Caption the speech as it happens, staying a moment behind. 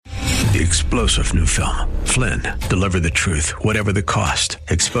The explosive new film, Flynn, deliver the truth, whatever the cost,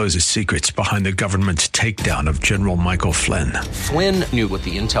 exposes secrets behind the government's takedown of General Michael Flynn. Flynn knew what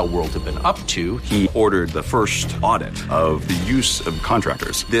the intel world had been up to. He ordered the first audit of the use of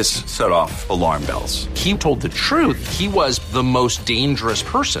contractors. This set off alarm bells. He told the truth. He was the most dangerous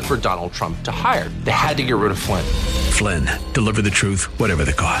person for Donald Trump to hire. They had to get rid of Flynn. Flynn, deliver the truth, whatever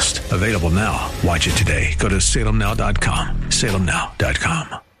the cost. Available now. Watch it today. Go to salemnow.com.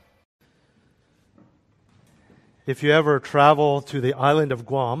 salemnow.com. If you ever travel to the island of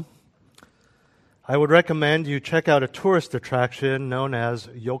Guam, I would recommend you check out a tourist attraction known as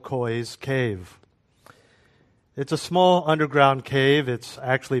Yokoi's Cave. It's a small underground cave. It's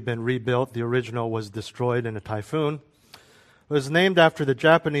actually been rebuilt. The original was destroyed in a typhoon. It was named after the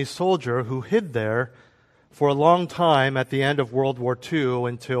Japanese soldier who hid there for a long time at the end of World War II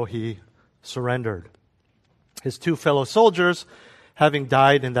until he surrendered. His two fellow soldiers having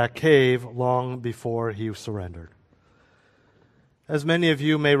died in that cave long before he surrendered. As many of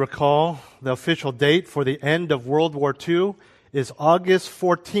you may recall, the official date for the end of World War II is August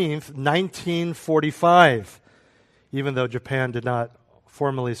 14th, 1945, even though Japan did not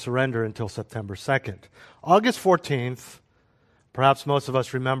formally surrender until September 2nd. August 14th, perhaps most of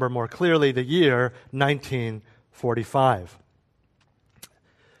us remember more clearly the year 1945.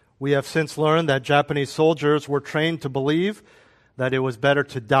 We have since learned that Japanese soldiers were trained to believe that it was better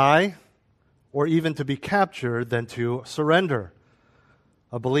to die or even to be captured than to surrender.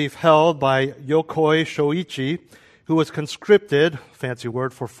 A belief held by Yokoi Shoichi, who was conscripted, fancy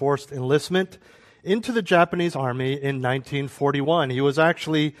word for forced enlistment, into the Japanese army in 1941. He was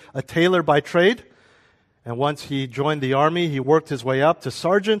actually a tailor by trade, and once he joined the army, he worked his way up to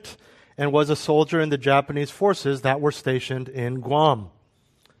sergeant and was a soldier in the Japanese forces that were stationed in Guam.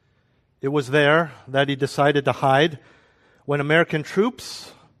 It was there that he decided to hide when American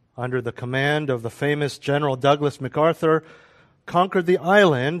troops, under the command of the famous General Douglas MacArthur, conquered the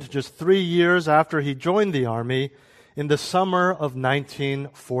island just 3 years after he joined the army in the summer of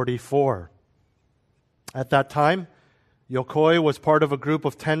 1944. At that time, Yokoi was part of a group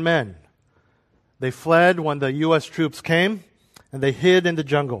of 10 men. They fled when the U.S. troops came, and they hid in the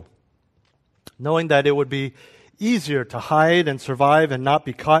jungle. Knowing that it would be easier to hide and survive and not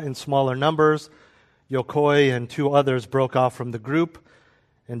be caught in smaller numbers, Yokoi and two others broke off from the group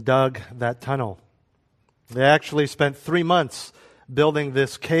and dug that tunnel. They actually spent 3 months building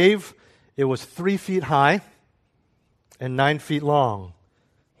this cave. It was 3 feet high and 9 feet long,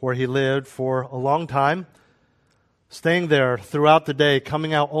 where he lived for a long time, staying there throughout the day,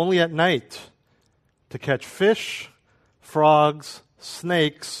 coming out only at night to catch fish, frogs,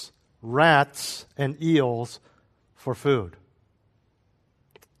 snakes, rats, and eels for food.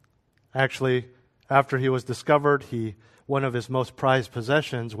 Actually, after he was discovered, one of his most prized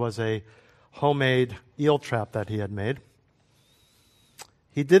possessions was a homemade eel trap that he had made.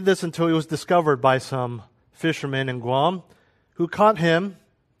 He did this until he was discovered by some fishermen in Guam who caught him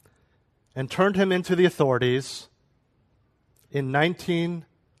and turned him into the authorities in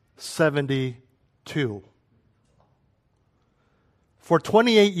 1972. For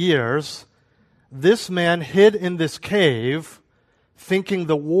 28 years, this man hid in this cave thinking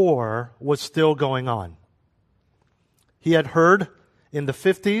the war was still going on. He had heard in the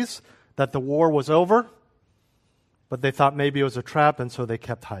 50s that the war was over, but they thought maybe it was a trap, and so they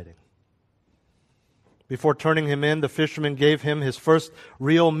kept hiding. Before turning him in, the fishermen gave him his first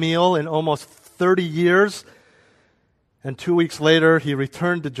real meal in almost 30 years, and 2 weeks later, he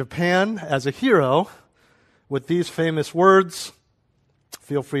returned to Japan as a hero with these famous words.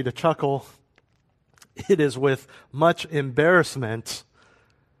 Feel free to chuckle. It is with much embarrassment,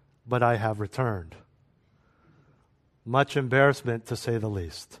 but I have returned. Much embarrassment, to say the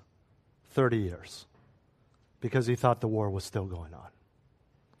least. 30 years. Because he thought the war was still going on.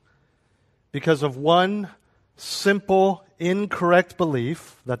 Because of one simple, incorrect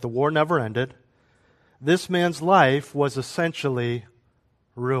belief that the war never ended, this man's life was essentially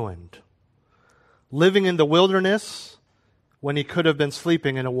ruined. Living in the wilderness when he could have been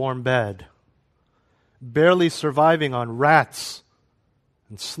sleeping in a warm bed. Barely surviving on rats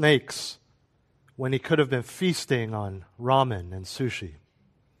and snakes when he could have been feasting on ramen and sushi.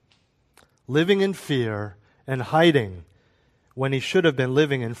 Living in fear and hiding when he should have been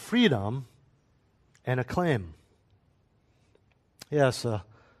living in freedom and acclaim. Yes, a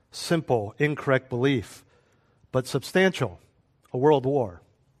simple, incorrect belief, but substantial, a world war,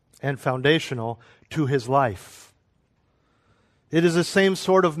 and foundational to his life. It is the same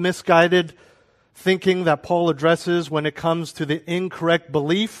sort of misguided thinking that Paul addresses when it comes to the incorrect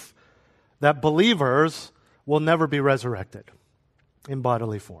belief that believers will never be resurrected in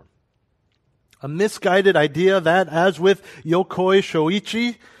bodily form. A misguided idea that, as with Yokoi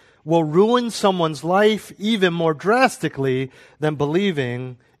Shoichi, will ruin someone's life even more drastically than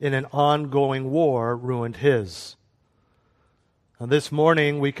believing in an ongoing war ruined his. And this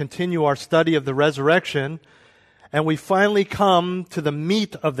morning, we continue our study of the resurrection, and we finally come to the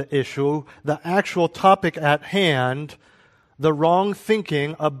meat of the issue, the actual topic at hand, the wrong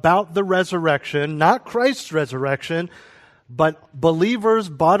thinking about the resurrection, not Christ's resurrection, but believers'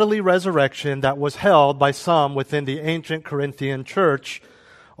 bodily resurrection that was held by some within the ancient Corinthian church.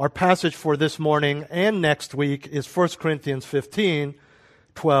 Our passage for this morning and next week is 1 Corinthians 15,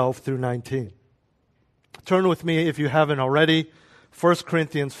 12 through 19. Turn with me, if you haven't already, 1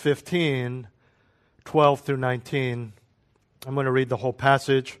 Corinthians 15, 12 through 19. I'm going to read the whole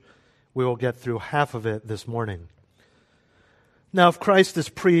passage. We will get through half of it this morning. Now, if Christ is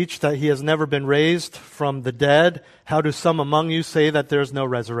preached that he has never been raised from the dead, how do some among you say that there is no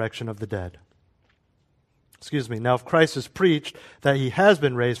resurrection of the dead? Now, if Christ is preached that he has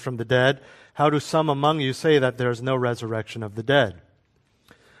been raised from the dead, how do some among you say that there is no resurrection of the dead?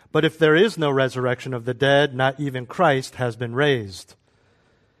 But if there is no resurrection of the dead, not even Christ has been raised.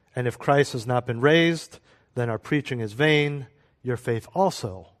 And if Christ has not been raised, then our preaching is vain, your faith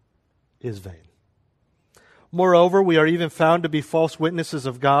also is vain. Moreover, we are even found to be false witnesses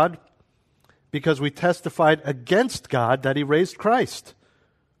of God, because we testified against God that he raised Christ,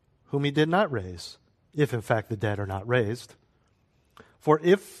 whom he did not raise, if in fact the dead are not raised. For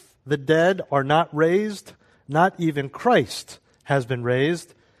if the dead are not raised, not even Christ has been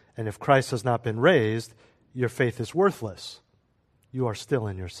raised, and if Christ has not been raised, your faith is worthless. You are still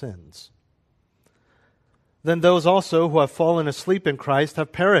in your sins. Then those also who have fallen asleep in Christ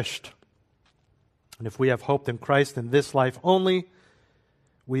have perished. And if we have hoped in Christ in this life only,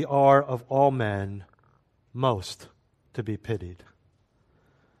 we are of all men most to be pitied.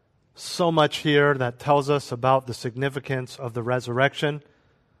 So much here that tells us about the significance of the resurrection.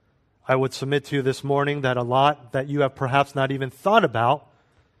 I would submit to you this morning that a lot that you have perhaps not even thought about,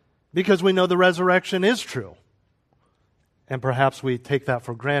 because we know the resurrection is true. And perhaps we take that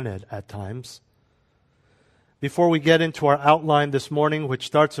for granted at times. Before we get into our outline this morning, which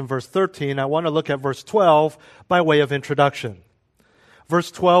starts in verse 13, I want to look at verse 12 by way of introduction. Verse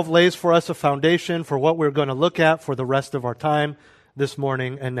 12 lays for us a foundation for what we're going to look at for the rest of our time this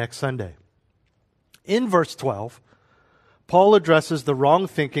morning and next Sunday. In verse 12, Paul addresses the wrong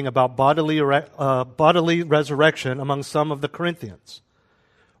thinking about bodily resurrection among some of the Corinthians.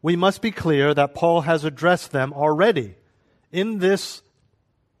 We must be clear that Paul has addressed them already in this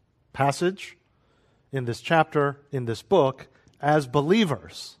passage, in this chapter, in this book, as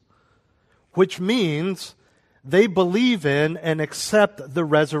believers, which means they believe in and accept the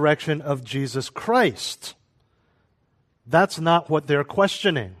resurrection of Jesus Christ. That's not what they're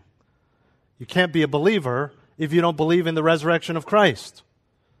questioning. You can't be a believer if you don't believe in the resurrection of Christ.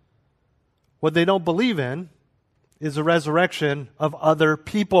 What they don't believe in is the resurrection of other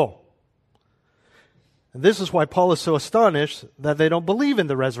people. And this is why Paul is so astonished that they don't believe in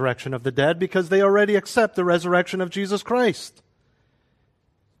the resurrection of the dead, because they already accept the resurrection of Jesus Christ.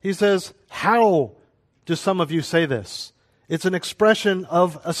 He says, how do some of you say this? It's an expression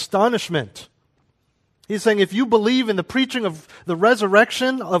of astonishment. He's saying, if you believe in the preaching of the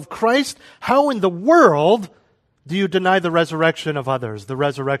resurrection of Christ, how in the world do you deny the resurrection of others, the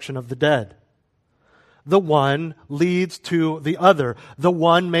resurrection of the dead? The one leads to the other. The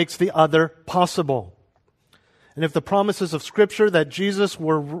one makes the other possible. And if the promises of Scripture that Jesus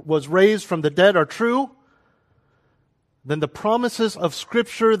was raised from the dead are true, then the promises of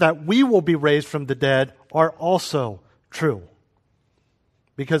Scripture that we will be raised from the dead are also true.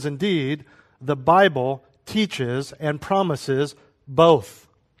 Because indeed, the Bible teaches and promises both.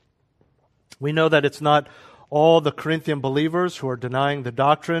 We know that it's not all the Corinthian believers who are denying the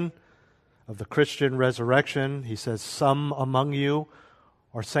doctrine of the Christian resurrection. He says, some among you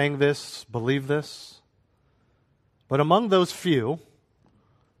are saying this, believe this. But among those few,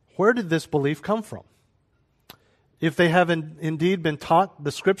 where did this belief come from? If they have indeed been taught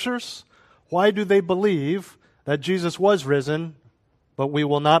the Scriptures, why do they believe that Jesus was risen, but we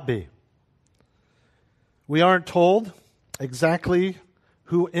will not be? We aren't told exactly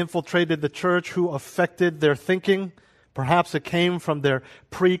who infiltrated the church, who affected their thinking. Perhaps it came from their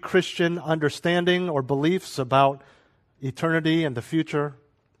pre-Christian understanding or beliefs about eternity and the future.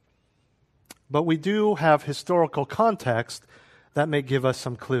 But we do have historical context that may give us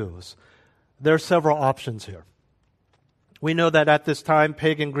some clues. There are several options here. We know that at this time,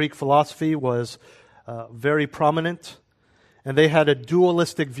 pagan Greek philosophy was very prominent, and they had a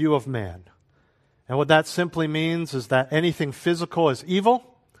dualistic view of man. And what that simply means is that anything physical is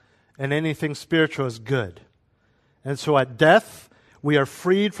evil, and anything spiritual is good. And so at death, we are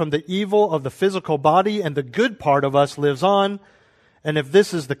freed from the evil of the physical body, and the good part of us lives on. And if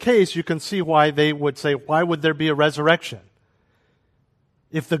this is the case, you can see why they would say, why would there be a resurrection?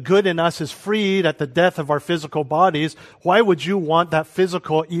 If the good in us is freed at the death of our physical bodies, why would you want that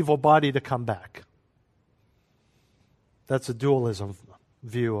physical evil body to come back? That's a dualism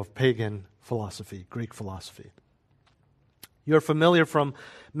view of pagan philosophy, Greek philosophy. You're familiar from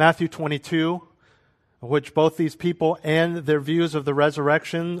Matthew 22, in which both these people and their views of the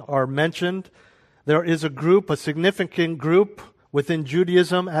resurrection are mentioned. There is a group, a significant group within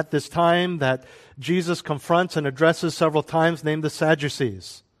Judaism at this time that Jesus confronts and addresses several times, named the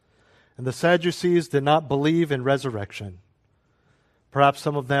Sadducees. And the Sadducees did not believe in resurrection. Perhaps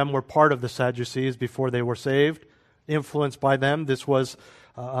some of them were part of the Sadducees before they were saved, influenced by them. This was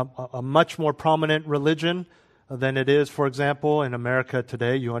a much more prominent religion than it is, for example, in America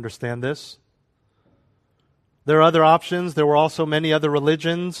today. You understand this? There are other options. There were also many other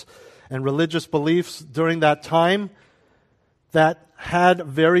religions and religious beliefs during that time that had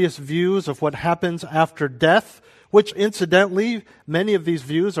various views of what happens after death, which incidentally, many of these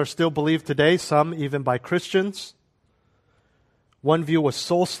views are still believed today, some even by Christians. One view was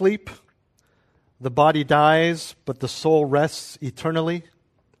soul sleep. The body dies, but the soul rests eternally.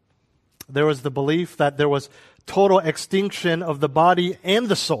 There was the belief that there was total extinction of the body and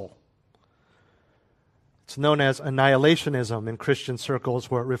the soul. It's known as annihilationism in Christian circles,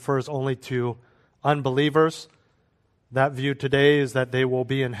 where it refers only to unbelievers. That view today is that they will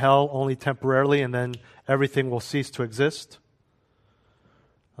be in hell only temporarily, and then everything will cease to exist.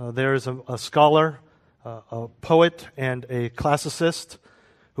 There's a scholar, a poet, and a classicist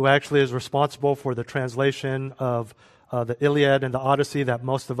who actually is responsible for the translation of the Iliad and the Odyssey that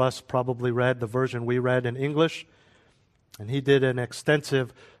most of us probably read, the version we read in English. And he did an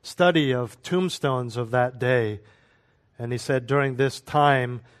extensive study of tombstones of that day. And he said during this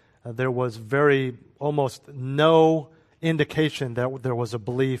time, there was almost no indication that there was a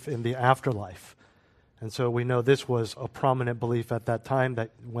belief in the afterlife. And so we know this was a prominent belief at that time, that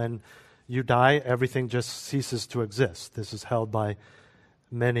when you die, everything just ceases to exist. This is held by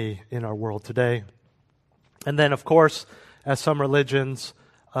many in our world today. And then, of course, as some religions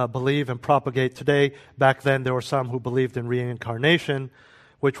believe and propagate today, back then there were some who believed in reincarnation,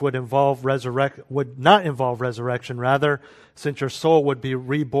 which would not involve resurrection, rather, since your soul would be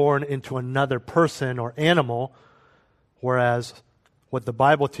reborn into another person or animal, whereas what the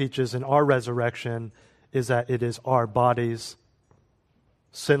Bible teaches in our resurrection is that it is our bodies,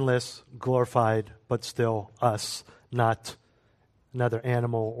 sinless, glorified, but still us, not another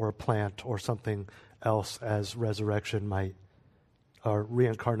animal or a plant or something else, as resurrection might, or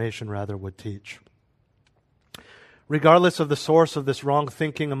reincarnation rather, would teach. Regardless of the source of this wrong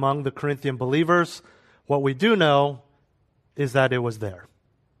thinking among the Corinthian believers, what we do know is that it was there.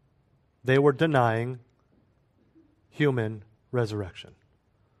 They were denying human resurrection.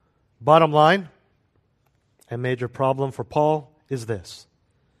 Bottom line, a major problem for Paul is this: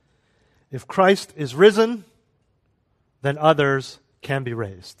 if Christ is risen, then others can be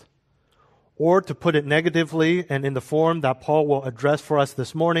raised. Or to put it negatively, and in the form that Paul will address for us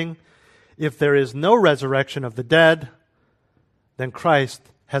this morning, if there is no resurrection of the dead, then Christ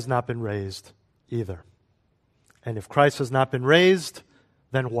has not been raised either. And if Christ has not been raised,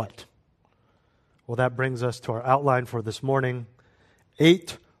 then what? Well, that brings us to our outline for this morning: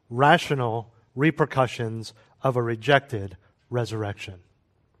 8 rational repercussions of a rejected resurrection.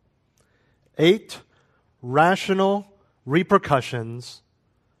 8 rational repercussions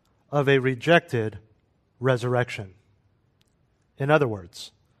of a rejected resurrection. In other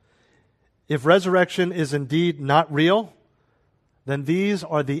words, if resurrection is indeed not real, then these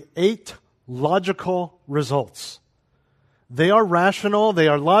are the 8 logical results. They are rational, they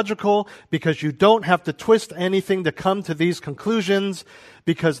are logical, because you don't have to twist anything to come to these conclusions,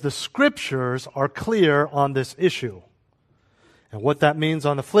 because the Scriptures are clear on this issue. And what that means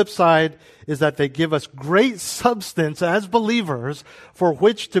on the flip side is that they give us great substance as believers for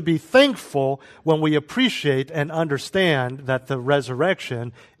which to be thankful when we appreciate and understand that the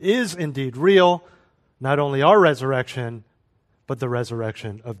resurrection is indeed real, not only our resurrection, but the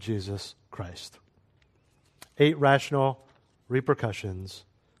resurrection of Jesus Christ. 8 rational repercussions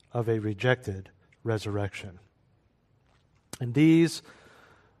of a rejected resurrection. And these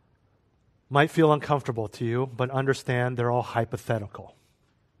might feel uncomfortable to you, but understand they're all hypothetical.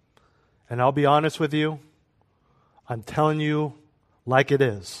 And I'll be honest with you, I'm telling you like it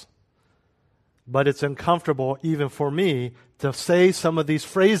is. But it's uncomfortable even for me to say some of these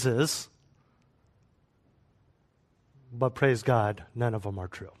phrases, but praise God, none of them are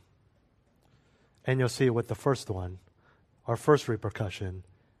true. And you'll see with the first one, our first repercussion,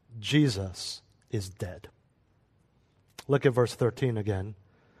 Jesus is dead. Look at verse 13 again.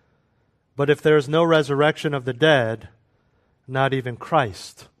 But if there is no resurrection of the dead, not even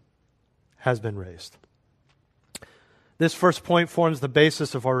Christ has been raised. This first point forms the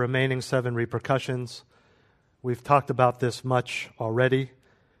basis of our remaining 7 repercussions. We've talked about this much already.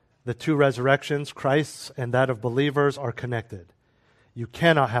 The 2 resurrections, Christ's and that of believers, are connected. You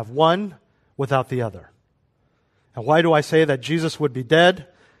cannot have one without the other. And why do I say that Jesus would be dead?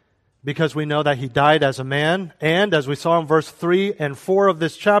 Because we know that he died as a man, and as we saw in verse 3 and 4 of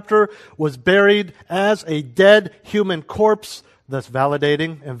this chapter, was buried as a dead human corpse, thus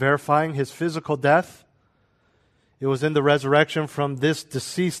validating and verifying his physical death. It was in the resurrection from this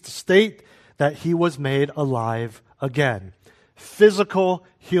deceased state that he was made alive again. Physical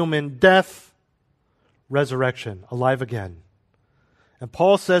human death, resurrection, alive again. And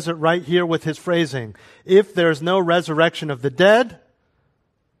Paul says it right here with his phrasing. If there's no resurrection of the dead,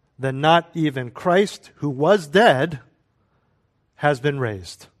 then not even Christ, who was dead, has been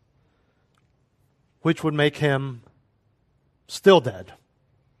raised, which would make him still dead.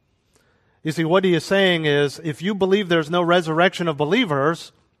 You see, what he is saying is, if you believe there's no resurrection of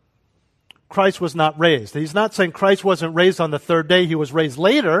believers, Christ was not raised. He's not saying Christ wasn't raised on the 3rd day, he was raised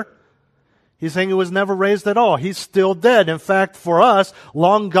later. He's saying he was never raised at all. He's still dead. In fact, for us,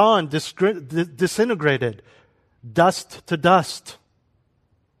 long gone, disintegrated, dust to dust.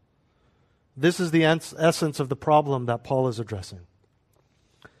 This is the essence of the problem that Paul is addressing.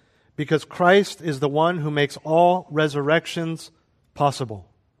 Because Christ is the one who makes all resurrections possible.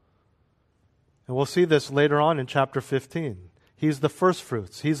 And we'll see this later on in chapter 15. He's the first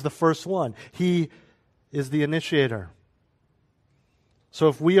fruits. He's the first one. He is the initiator. So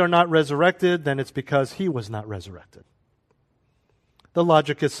if we are not resurrected, then it's because he was not resurrected. The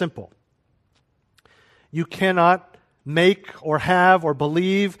logic is simple. You cannot make or have or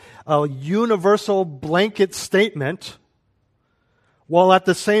believe a universal blanket statement while at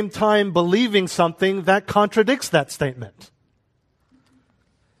the same time believing something that contradicts that statement.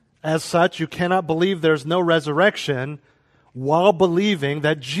 As such, you cannot believe there's no resurrection while believing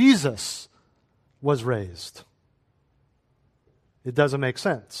that Jesus was raised. It doesn't make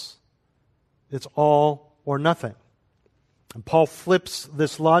sense. It's all or nothing. And Paul flips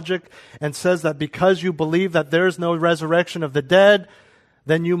this logic and says that because you believe that there is no resurrection of the dead,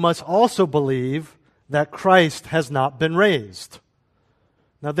 then you must also believe that Christ has not been raised.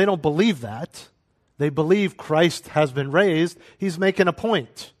 Now, they don't believe that. They believe Christ has been raised. He's making a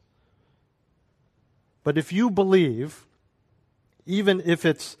point. But if you believe, even if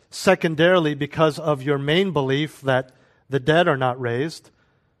it's secondarily because of your main belief that the dead are not raised,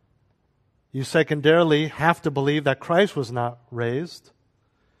 you secondarily have to believe that Christ was not raised.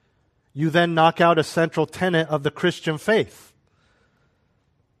 You then knock out a central tenet of the Christian faith.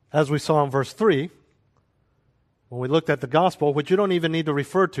 As we saw in verse 3, when we looked at the gospel, which you don't even need to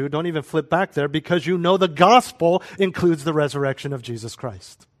refer to, don't even flip back there, because you know the gospel includes the resurrection of Jesus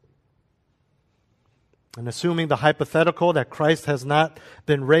Christ. And assuming the hypothetical that Christ has not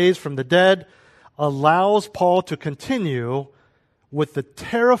been raised from the dead allows Paul to continue with the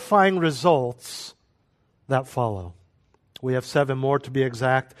terrifying results that follow. We have 7 more to be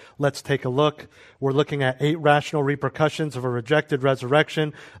exact. Let's take a look. We're looking at 8 rational repercussions of a rejected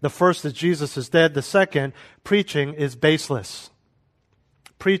resurrection. The first is Jesus is dead. The second, preaching is baseless.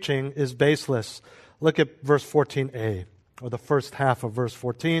 Preaching is baseless. Look at verse 14a, or the first half of verse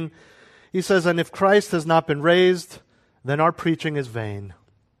 14. He says, and if Christ has not been raised, then our preaching is vain.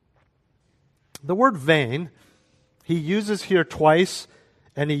 The word vain, he uses here twice,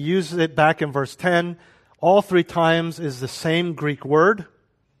 and he uses it back in verse 10. All 3 times is the same Greek word.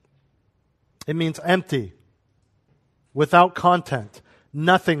 It means empty, without content,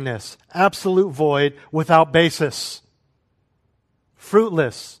 nothingness, absolute void, without basis,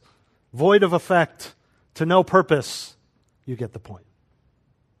 fruitless, void of effect, to no purpose. You get the point.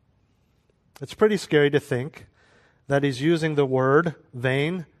 It's pretty scary to think that he's using the word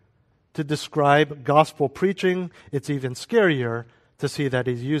vain to describe gospel preaching. It's even scarier to see that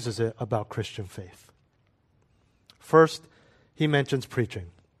he uses it about Christian faith. First, he mentions preaching.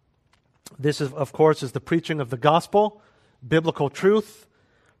 This, of course, is the preaching of the gospel, biblical truth,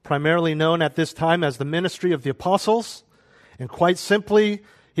 primarily known at this time as the ministry of the apostles. And quite simply,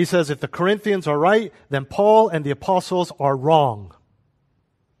 he says if the Corinthians are right, then Paul and the apostles are wrong.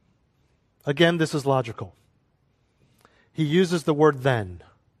 Again, this is logical. He uses the word then.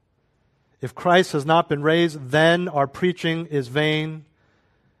 If Christ has not been raised, then our preaching is vain.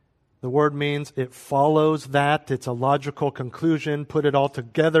 The word means it follows that. It's a logical conclusion. Put it all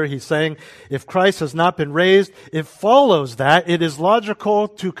together. He's saying if Christ has not been raised, it follows that. It is logical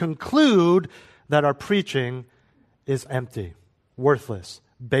to conclude that our preaching is empty, worthless,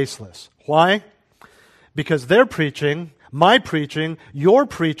 baseless. Why? Because their preaching, my preaching, your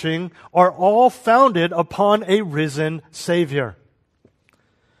preaching are all founded upon a risen Savior.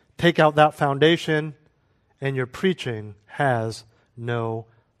 Take out that foundation, and your preaching has no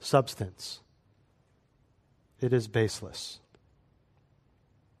substance. It is baseless.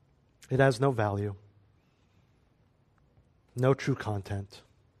 It has no value, no true content.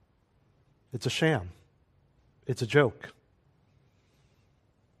 It's a sham. It's a joke.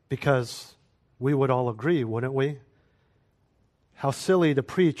 Because we would all agree, wouldn't we? How silly to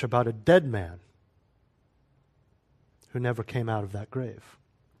preach about a dead man who never came out of that grave.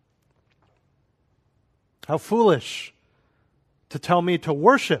 How foolish to tell me to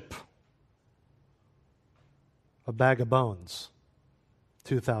worship a bag of bones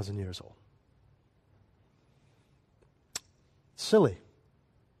 2,000 years old. Silly.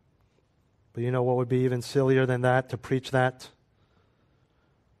 But you know what would be even sillier than that, to preach that?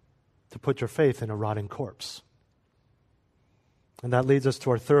 To put your faith in a rotting corpse. And that leads us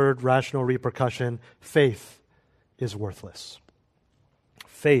to our third rational repercussion. Faith is worthless.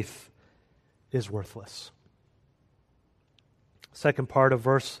 Faith is worthless. Second part of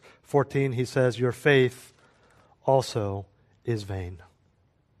verse 14, he says, your faith also is vain.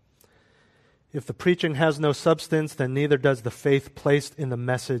 If the preaching has no substance, then neither does the faith placed in the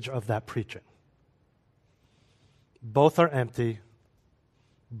message of that preaching. Both are empty.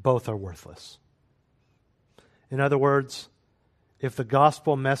 Both are worthless. In other words, if the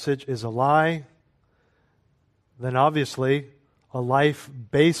gospel message is a lie, then obviously a life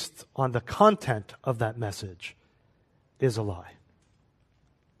based on the content of that message is a lie.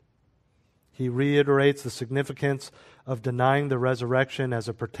 He reiterates the significance of denying the resurrection as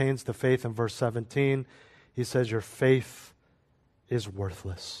it pertains to faith in verse 17. He says, your faith is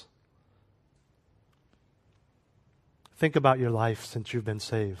worthless. Think about your life since you've been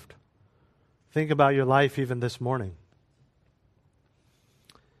saved. Think about your life even this morning.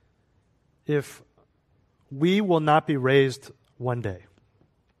 If we will not be raised one day,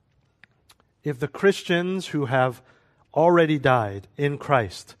 if the Christians who have already died in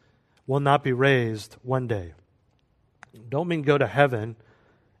Christ will not be raised one day, don't mean go to heaven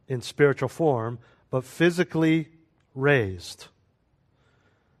in spiritual form, but physically raised,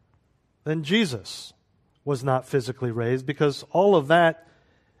 then Jesus was not physically raised, because all of that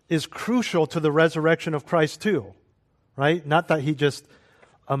is crucial to the resurrection of Christ too, right? Not that he just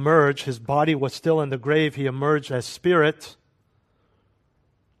emerged, his body was still in the grave, he emerged as spirit.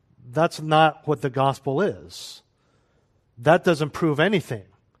 That's not what the gospel is. That doesn't prove anything.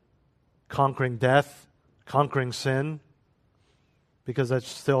 Conquering death, conquering sin, because that's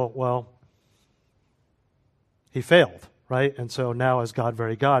still, well, he failed, right? And so now as God,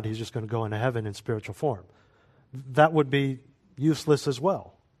 very God, he's just going to go into heaven in spiritual form. That would be useless as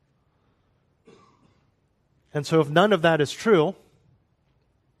well. And so if none of that is true,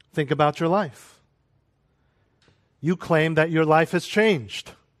 think about your life. You claim that your life has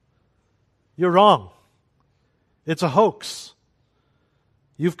changed. You're wrong. It's a hoax.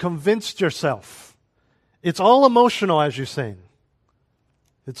 You've convinced yourself. It's all emotional, as you sing.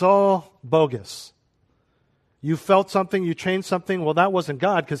 It's all bogus. You felt something, you changed something. Well, that wasn't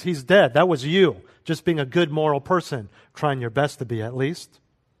God because he's dead. That was you, just being a good moral person, trying your best to be at least.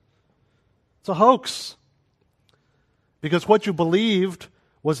 It's a hoax. Because what you believed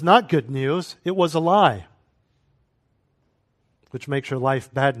was not good news, it was a lie, which makes your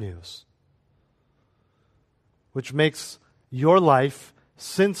life bad news, which makes your life,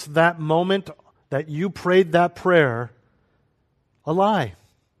 since that moment that you prayed that prayer, a lie.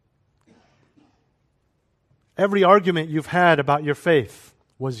 Every argument you've had about your faith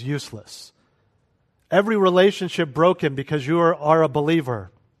was useless. Every relationship broken because you are a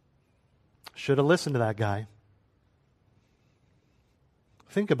believer. Should have listened to that guy.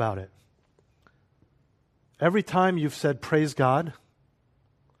 Think about it. Every time you've said, praise God,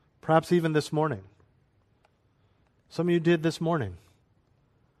 perhaps even this morning. Some of you did this morning.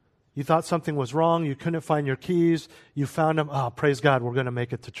 You thought something was wrong. You couldn't find your keys. You found them. Oh, praise God, we're going to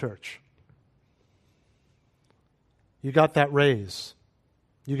make it to church. You got that raise.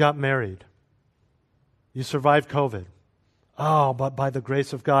 You got married. You survived COVID. Oh, but by the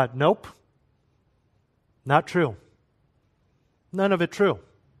grace of God. Nope. Not true. None of it true.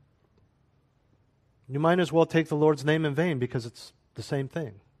 You might as well take the Lord's name in vain because it's the same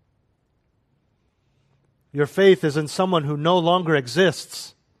thing. Your faith is in someone who no longer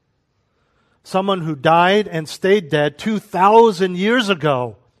exists. someone who died and stayed dead 2,000 years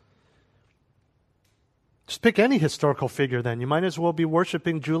ago. Just pick any historical figure then. You might as well be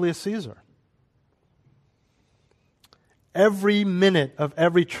worshiping Julius Caesar. Every minute of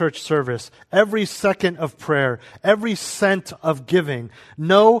every church service, every second of prayer, every cent of giving,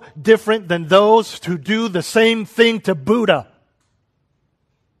 no different than those who do the same thing to Buddha.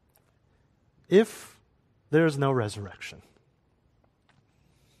 If there is no resurrection.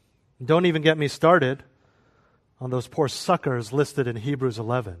 Don't even get me started on those poor suckers listed in Hebrews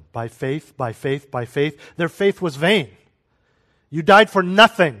 11. By faith, by faith, by faith. Their faith was vain. You died for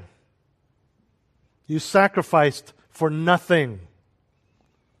nothing. You sacrificed for nothing.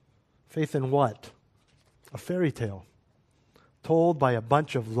 Faith in what? A fairy tale told by a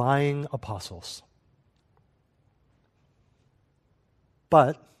bunch of lying apostles.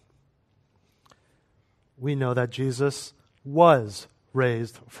 But we know that Jesus was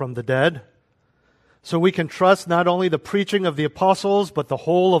raised from the dead. So we can trust not only the preaching of the apostles, but the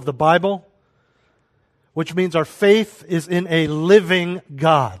whole of the Bible, which means our faith is in a living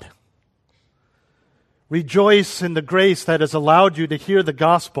God. Rejoice in the grace that has allowed you to hear the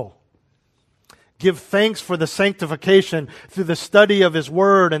gospel. Give thanks for the sanctification through the study of His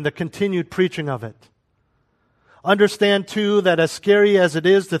Word and the continued preaching of it. Understand, too, that as scary as it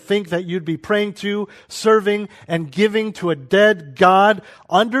is to think that you'd be praying to, serving, and giving to a dead God,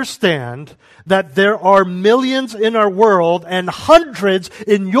 understand that there are millions in our world and hundreds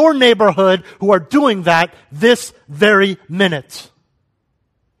in your neighborhood who are doing that this very minute.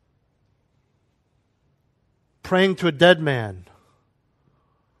 Praying to a dead man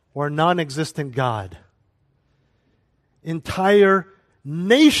or a non-existent God. Entire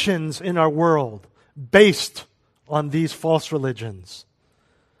nations in our world based on these false religions.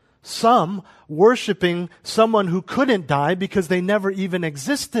 Some worshiping someone who couldn't die because they never even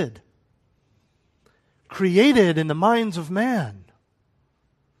existed. Created in the minds of man.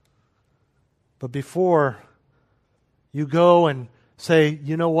 But before you go and say,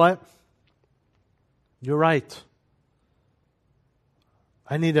 you know what? You're right.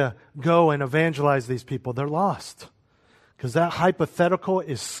 I need to go and evangelize these people. They're lost. Because that hypothetical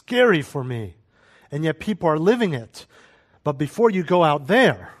is scary for me. And yet people are living it. But before you go out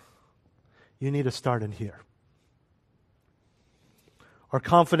there, you need to start in here. Our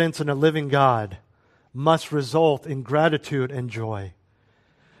confidence in a living God must result in gratitude and joy.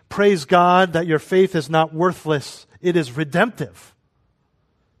 Praise God that your faith is not worthless. It is redemptive.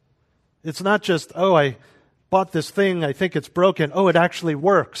 It's not just, oh, I bought this thing, I think it's broken. Oh, it actually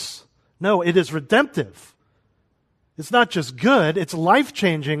works. No, it is redemptive. It's not just good, it's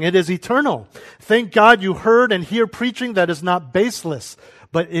life-changing. It is eternal. Thank God you heard and hear preaching that is not baseless,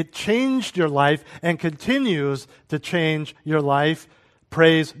 but it changed your life and continues to change your life.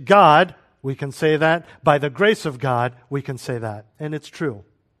 Praise God, we can say that. By the grace of God, we can say that. And it's true.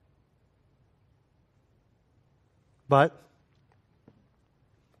 But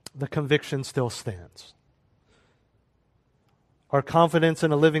the conviction still stands. Our confidence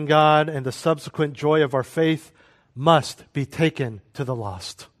in a living God and the subsequent joy of our faith must be taken to the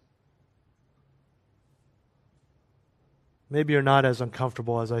lost. Maybe you're not as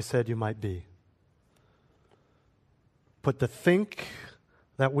uncomfortable as I said you might be. But to think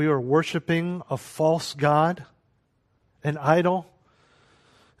that we are worshiping a false God, an idol,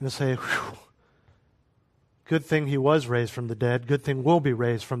 and to say, whew, good thing he was raised from the dead, good thing we'll be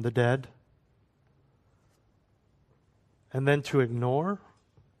raised from the dead, and then to ignore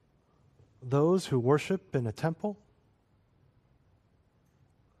those who worship in a temple,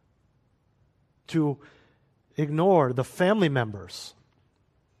 to ignore the family members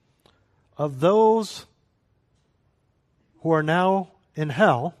of those who are now in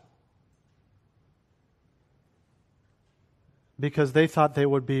hell because they thought they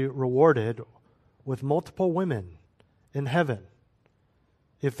would be rewarded with multiple women in heaven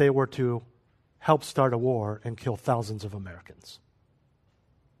if they were to help start a war and kill thousands of Americans.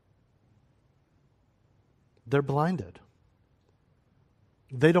 They're blinded.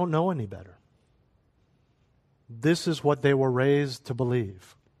 They don't know any better. This is what they were raised to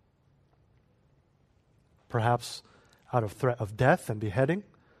believe. Perhaps out of threat of death and beheading,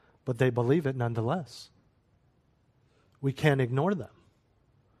 but they believe it nonetheless. We can't ignore them.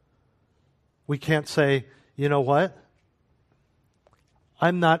 We can't say, you know what?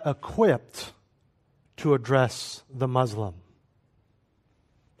 I'm not equipped to address the Muslim.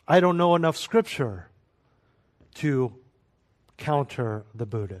 I don't know enough scripture to counter the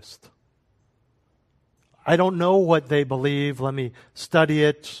Buddhist. I don't know what they believe. Let me study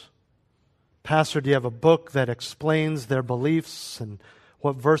it. Pastor, do you have a book that explains their beliefs and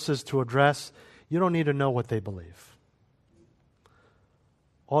what verses to address. You don't need to know what they believe.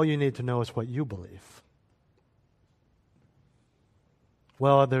 All you need to know is what you believe.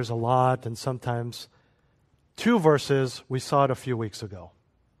 Well, there's a lot, and sometimes 2 verses, we saw it a few weeks ago.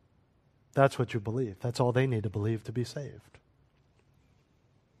 That's what you believe. That's all they need to believe to be saved.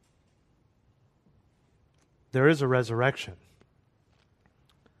 There is a resurrection.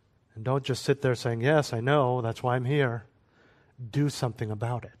 And don't just sit there saying, yes, I know, that's why I'm here. Do something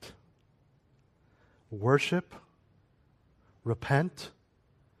about it. Worship, repent,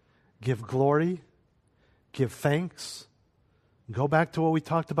 give glory, give thanks. Go back to what we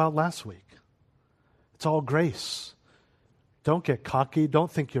talked about last week. It's all grace. Don't get cocky. Don't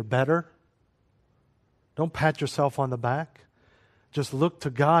think you're better. Don't pat yourself on the back. Just look to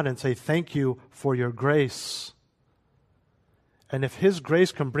God and say, thank you for your grace. And if His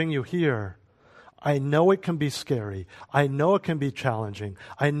grace can bring you here, I know it can be scary. I know it can be challenging.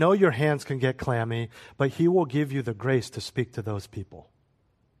 I know your hands can get clammy, but He will give you the grace to speak to those people.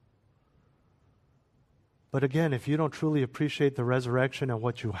 But again, if you don't truly appreciate the resurrection and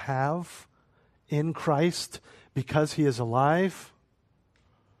what you have in Christ because He is alive,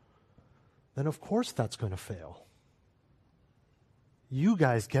 then of course that's going to fail. You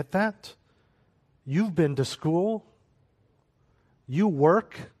guys get that? You've been to school. You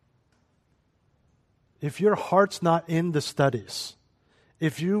work. If your heart's not in the studies,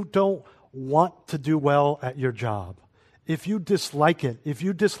 if you don't want to do well at your job, if you dislike it, if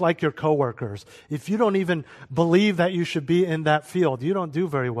you dislike your coworkers, if you don't even believe that you should be in that field, you don't do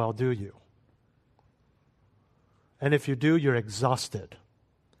very well, do you? And if you do, you're exhausted.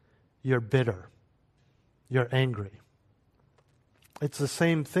 You're bitter. You're angry. It's the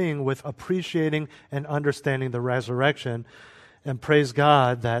same thing with appreciating and understanding the resurrection. And praise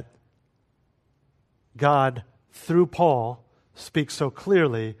God that God, through Paul, speaks so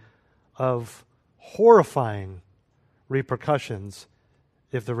clearly of horrifying repercussions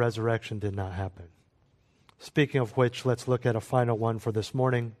if the resurrection did not happen. Speaking of which, let's look at a final one for this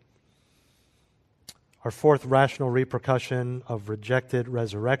morning. Our 4th rational repercussion of rejected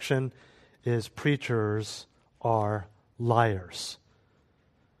resurrection is preachers are liars.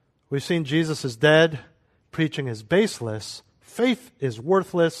 We've seen Jesus is dead, preaching is baseless, faith is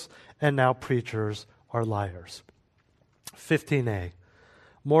worthless, and now preachers are liars. 15a.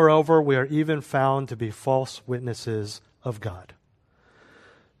 Moreover, we are even found to be false witnesses of God.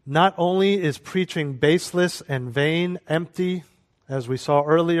 Not only is preaching baseless and vain, empty, as we saw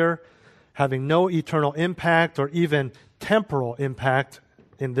earlier, having no eternal impact or even temporal impact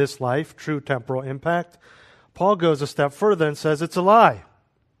in this life, true temporal impact, Paul goes a step further and says it's a lie.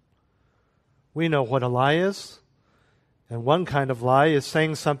 We know what a lie is. And one kind of lie is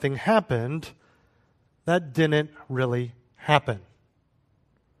saying something happened that didn't really happen.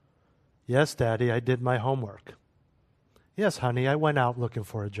 Yes, Daddy, I did my homework. Yes, honey, I went out looking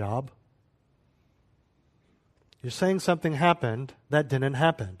for a job. You're saying something happened that didn't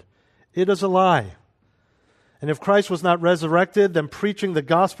happen. It is a lie. And if Christ was not resurrected, then preaching the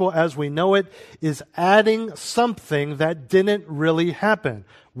gospel as we know it is adding something that didn't really happen.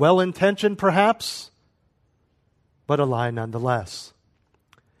 Well-intentioned, perhaps, but a lie nonetheless.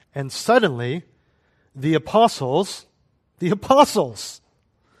 And suddenly, the apostles,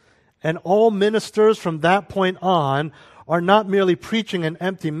 and all ministers from that point on are not merely preaching an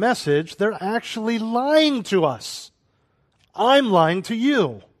empty message, they're actually lying to us. I'm lying to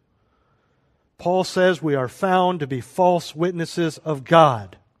you. Paul says we are found to be false witnesses of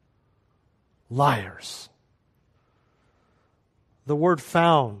God. Liars. The word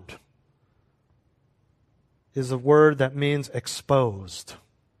found is a word that means exposed,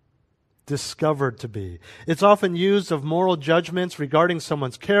 discovered to be. It's often used of moral judgments regarding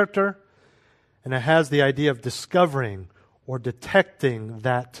someone's character, and it has the idea of discovering or detecting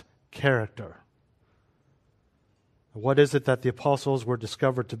that character. What is it that the apostles were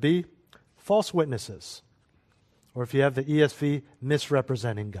discovered to be? False witnesses. Or if you have the ESV,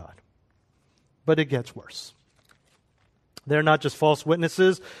 misrepresenting God. But it gets worse. They're not just false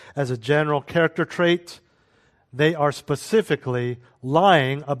witnesses as a general character trait. They are specifically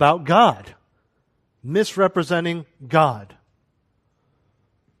lying about God. Misrepresenting God.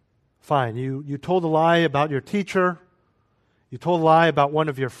 Fine, you told a lie about your teacher. You told a lie about one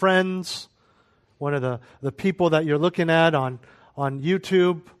of your friends. One of the people that you're looking at on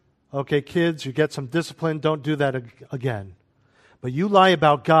YouTube. Okay, kids, you get some discipline. Don't do that again. But you lie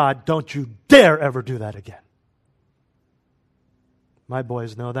about God. Don't you dare ever do that again. My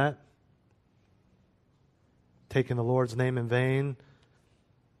boys know that. Taking the Lord's name in vain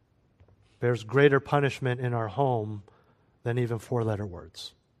bears greater punishment in our home than even four-letter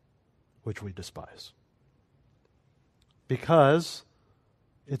words, which we despise. Because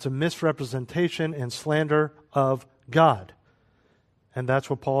it's a misrepresentation and slander of God. And that's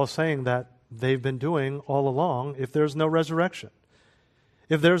what Paul is saying that they've been doing all along if there's no resurrection.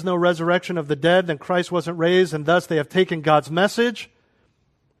 If there's no resurrection of the dead, then Christ wasn't raised, and thus they have taken God's message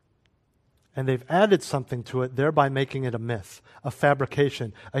and they've added something to it, thereby making it a myth, a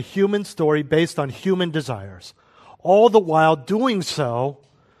fabrication, a human story based on human desires. All the while doing so,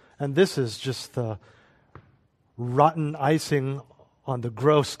 and this is just the rotten icing on the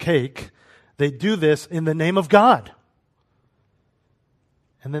gross cake, they do this in the name of God.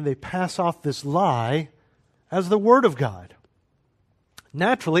 And then they pass off this lie as the Word of God.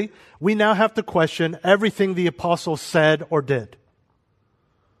 Naturally, we now have to question everything the apostles said or did.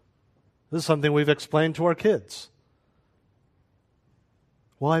 This is something we've explained to our kids.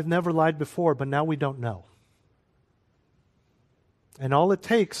 Well, I've never lied before, but now we don't know. And all it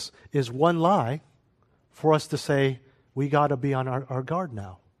takes is one lie for us to say, we got to be on our guard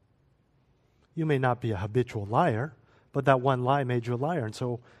now. You may not be a habitual liar, but that one lie made you a liar. And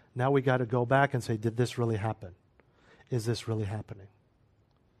so now we got to go back and say, did this really happen? Is this really happening?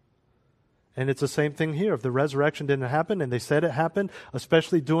 And it's the same thing here. If the resurrection didn't happen and they said it happened,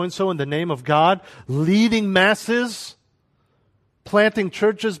 especially doing so in the name of God, leading masses, planting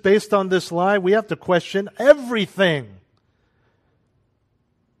churches based on this lie, we have to question everything.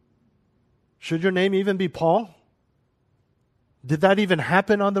 Should your name even be Paul? Did that even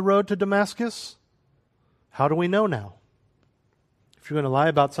happen on the road to Damascus? How do we know now? If you're going to lie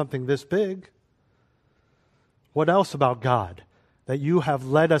about something this big, what else about God that you have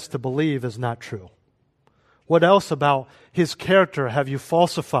led us to believe is not true? What else about His character have you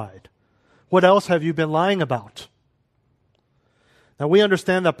falsified? What else have you been lying about? Now we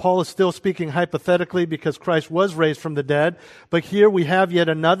understand that Paul is still speaking hypothetically because Christ was raised from the dead, but here we have yet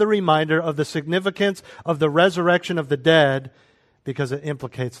another reminder of the significance of the resurrection of the dead because it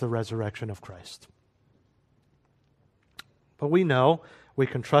implicates the resurrection of Christ. But we know we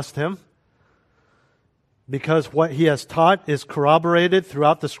can trust Him because what He has taught is corroborated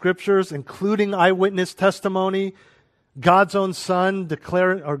throughout the Scriptures, including eyewitness testimony, God's own Son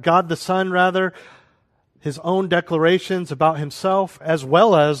God the Son rather, His own declarations about Himself, as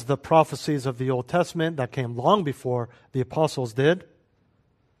well as the prophecies of the Old Testament that came long before the apostles did.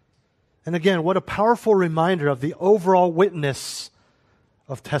 And again, what a powerful reminder of the overall witness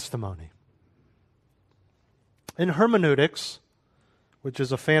of testimony. In hermeneutics, which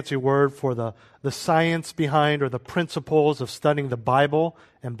is a fancy word for the science behind or the principles of studying the Bible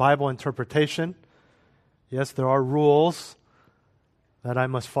and Bible interpretation, yes, there are rules that I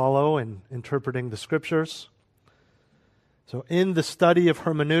must follow in interpreting the Scriptures. So in the study of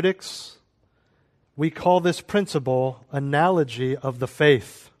hermeneutics, we call this principle analogy of the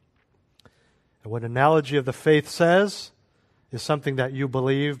faith. And what analogy of the faith says is something that you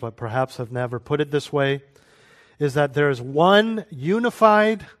believe, but perhaps have never put it this way, is that there is one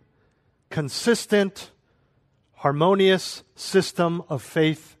unified, consistent, harmonious system of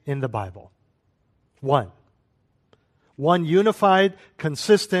faith in the Bible. One unified,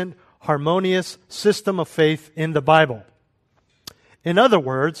 consistent, harmonious system of faith in the Bible. In other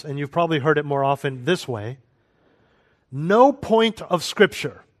words, and you've probably heard it more often this way, no point of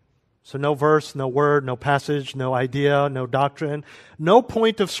Scripture, so no verse, no word, no passage, no idea, no doctrine, no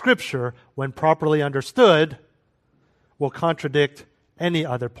point of Scripture, when properly understood, will contradict any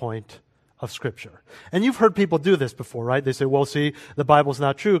other point of Scripture. And you've heard people do this before, right? They say, well, see, the Bible's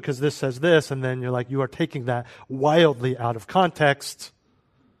not true because this says this, and then you're like, you are taking that wildly out of context.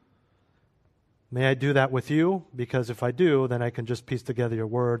 May I do that with you? Because if I do, then I can just piece together your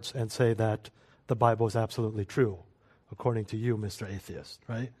words and say that the Bible is absolutely true, according to you, Mr. Atheist,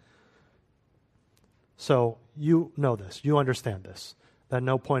 right? So you know this, you understand this, that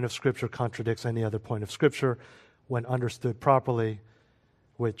no point of Scripture contradicts any other point of Scripture when understood properly,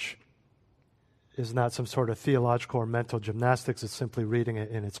 which is not some sort of theological or mental gymnastics. It's simply reading it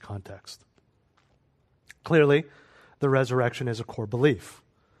in its context. Clearly, the resurrection is a core belief.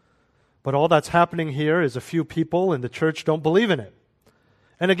 But all that's happening here is a few people in the church don't believe in it.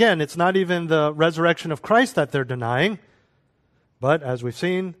 And again, it's not even the resurrection of Christ that they're denying, but as we've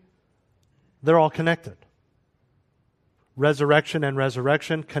seen, they're all connected. Resurrection and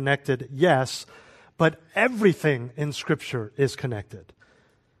resurrection connected, yes, but everything in Scripture is connected.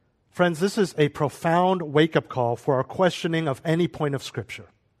 Friends, this is a profound wake-up call for our questioning of any point of Scripture.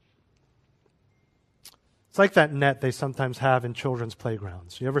 It's like that net they sometimes have in children's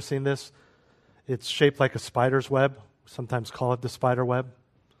playgrounds. You ever seen this? It's shaped like a spider's web. Sometimes call it the spider web.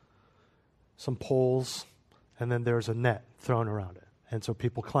 Some poles, and then there's a net thrown around it. And so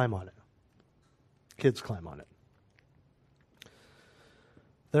people climb on it. Kids climb on it.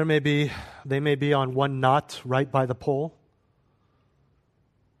 They may be on one knot right by the pole.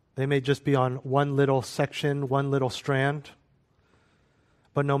 They may just be on one little section, one little strand.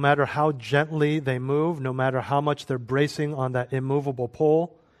 But no matter how gently they move, no matter how much they're bracing on that immovable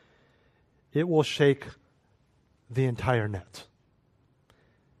pole, it will shake the entire net.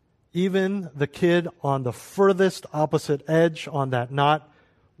 Even the kid on the furthest opposite edge on that knot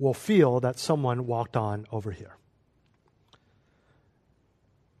will feel that someone walked on over here.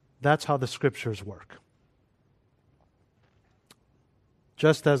 That's how the Scriptures work.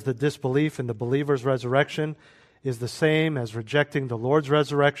 Just as the disbelief in the believer's resurrection is the same as rejecting the Lord's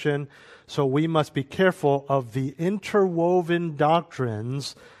resurrection, so we must be careful of the interwoven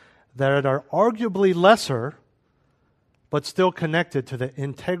doctrines that are arguably lesser, but still connected to the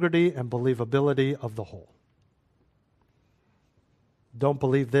integrity and believability of the whole. Don't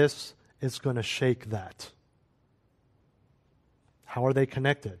believe this, it's going to shake that. How are they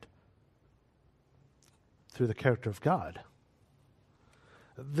connected? Through the character of God.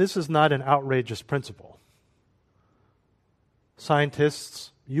 This is not an outrageous principle.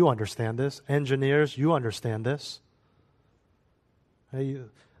 Scientists, you understand this. Engineers, you understand this.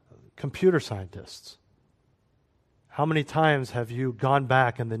 Computer scientists. How many times have you gone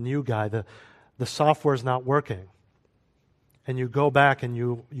back and the new guy, the software's not working, and you go back and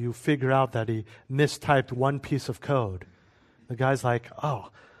you figure out that he mistyped one piece of code? The guy's like, oh,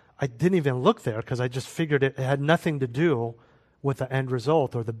 I didn't even look there because I just figured it had nothing to do with the end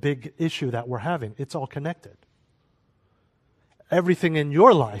result or the big issue that we're having. It's all connected. Everything in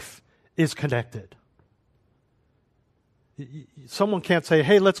your life is connected. Someone can't say,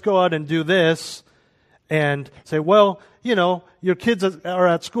 hey, let's go out and do this, and say, well, your kids are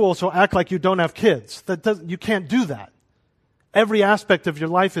at school, so act like you don't have kids. You can't do that. Every aspect of your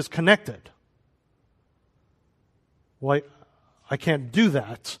life is connected. Well, I can't do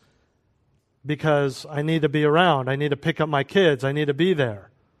that because I need to be around. I need to pick up my kids. I need to be there.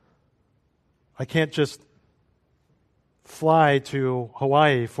 I can't just fly to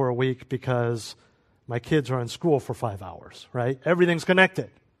Hawaii for a week because my kids are in school for 5 hours, right? Everything's connected.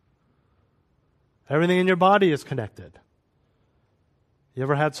 Everything in your body is connected. You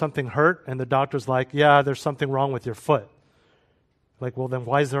ever had something hurt and the doctor's like, yeah, there's something wrong with your foot? Like, well, then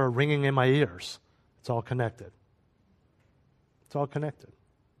why is there a ringing in my ears? It's all connected. It's all connected.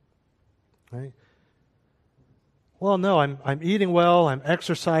 Right? Well, no, I'm eating well, I'm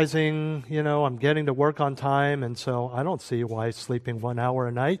exercising, I'm getting to work on time, and so I don't see why sleeping 1 hour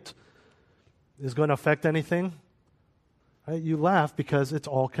a night is going to affect anything. Right? You laugh because it's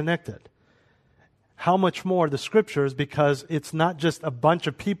all connected. How much more the Scriptures, because it's not just a bunch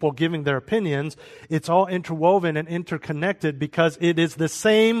of people giving their opinions, it's all interwoven and interconnected because it is the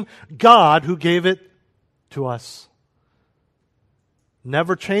same God who gave it to us.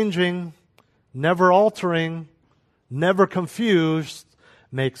 Never changing, never altering, never confused,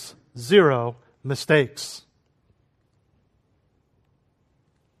 makes zero mistakes.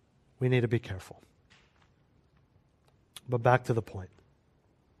 We need to be careful. But back to the point.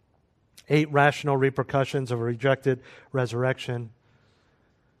 8 rational repercussions of a rejected resurrection.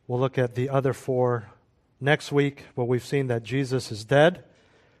 We'll look at the other 4 next week, where we've seen that Jesus is dead,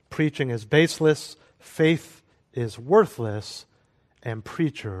 preaching is baseless, faith is worthless, and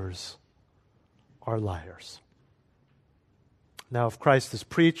preachers are liars. Now, if Christ is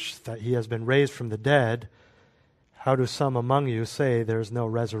preached that he has been raised from the dead, how do some among you say there is no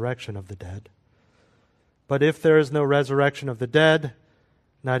resurrection of the dead? But if there is no resurrection of the dead,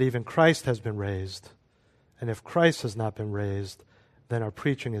 not even Christ has been raised. And if Christ has not been raised, then our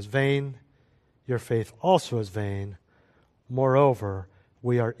preaching is vain, your faith also is vain. Moreover,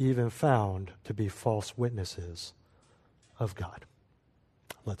 we are even found to be false witnesses of God.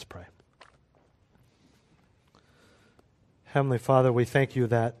 Let's pray. Heavenly Father, we thank you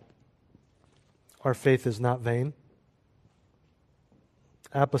that our faith is not vain.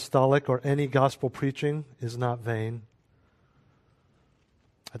 Apostolic or any gospel preaching is not vain.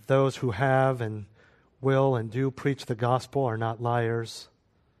 That those who have and will and do preach the gospel are not liars,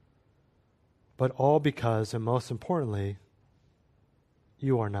 but all because, and most importantly,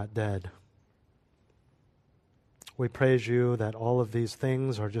 you are not dead. We praise you that all of these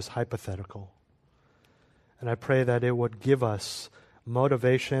things are just hypothetical. And I pray that it would give us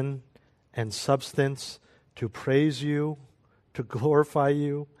motivation and substance to praise you, to glorify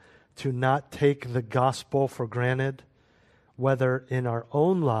you, to not take the gospel for granted, whether in our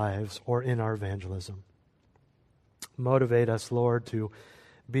own lives or in our evangelism. Motivate us, Lord, to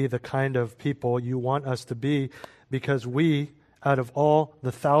be the kind of people you want us to be, because we, out of all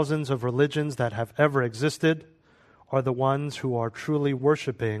the thousands of religions that have ever existed, are the ones who are truly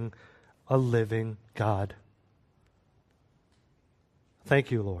worshiping a living God.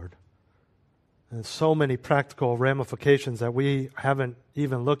 Thank you, Lord. And so many practical ramifications that we haven't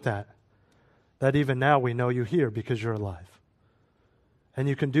even looked at, that even now we know you hear because you're alive. And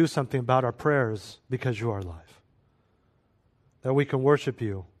you can do something about our prayers because you are alive. That we can worship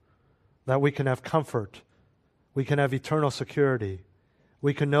you, that we can have comfort, we can have eternal security,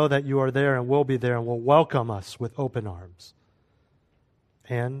 we can know that you are there and will be there and will welcome us with open arms.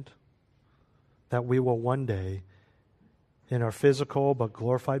 And that we will one day, in our physical but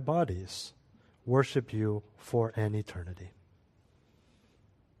glorified bodies, worship you for an eternity.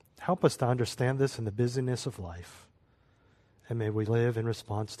 Help us to understand this in the busyness of life, and may we live in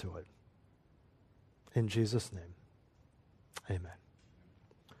response to it. In Jesus' name, amen.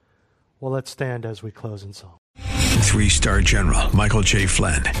 Well, let's stand as we close in song. 3-star General Michael J.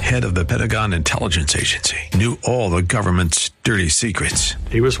 Flynn, head of the Pentagon Intelligence Agency, knew all the government's dirty secrets.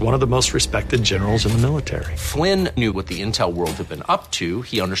 He was one of the most respected generals in the military. Flynn knew what the intel world had been up to.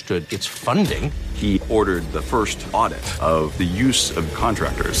 He understood its funding. He ordered the first audit of the use of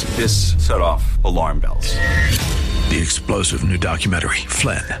contractors. This set off alarm bells. The explosive new documentary,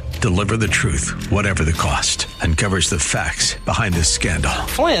 Flynn, Deliver the Truth, Whatever the Cost, uncovers the facts behind this scandal.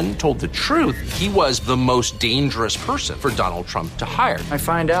 Flynn told the truth. He was the most dangerous person for Donald Trump to hire. I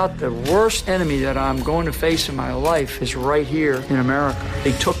find out the worst enemy that I'm going to face in my life is right here in America.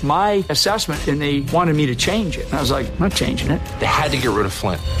 They took my assessment and they wanted me to change it. And I was like, I'm not changing it. They had to get rid of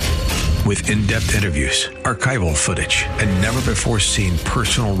Flynn. With in-depth interviews, archival footage, and never-before-seen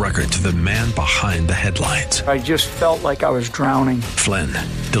personal records of the man behind the headlines. I just felt like I was drowning. Flynn,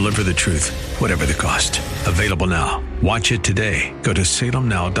 Deliver the Truth, Whatever the Cost. Available now. Watch it today. Go to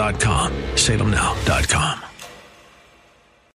salemnow.com. salemnow.com.